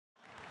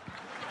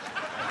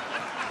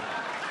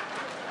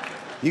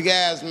You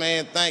guys,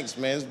 man, thanks,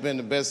 man. It's been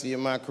the best year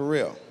of my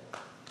career.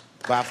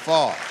 By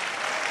far.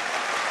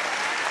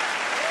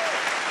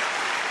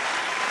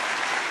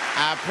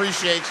 I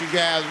appreciate you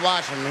guys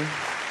watching me.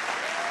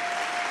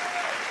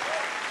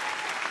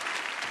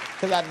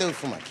 Because I do it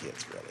for my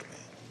kids, really, man.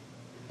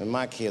 And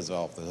my kids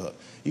are off the hook.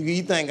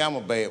 You think I'm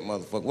a bad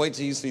motherfucker. Wait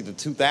till you see the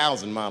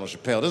 2000 model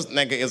Chappelle. This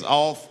nigga is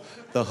off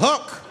the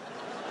hook.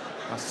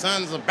 My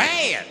sons are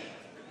bad.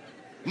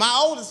 My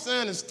oldest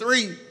son is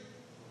 3.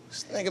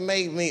 This nigga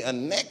made me a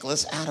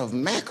necklace out of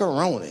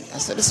macaroni. I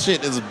said, this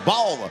shit is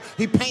baller.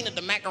 He painted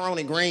the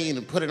macaroni green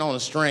and put it on a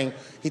string.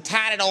 He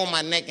tied it on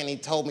my neck and he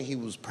told me he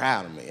was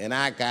proud of me. And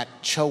I got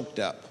choked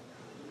up.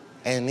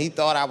 And he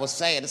thought I was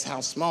sad. That's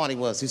how smart he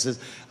was. He says,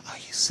 are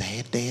you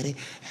sad, Daddy?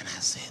 And I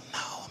said, no,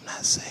 I'm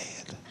not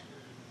sad.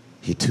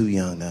 You're too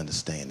young to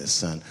understand this,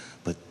 son,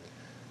 but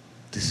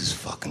this is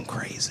fucking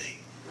crazy.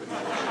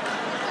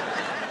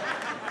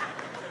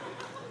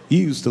 You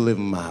used to live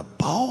in my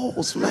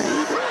balls,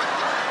 man.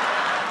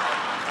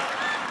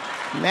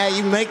 Now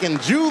you making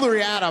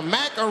jewelry out of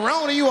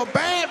macaroni. You a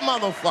bad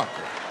motherfucker.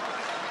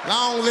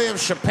 Long live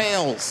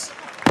Chappelle's.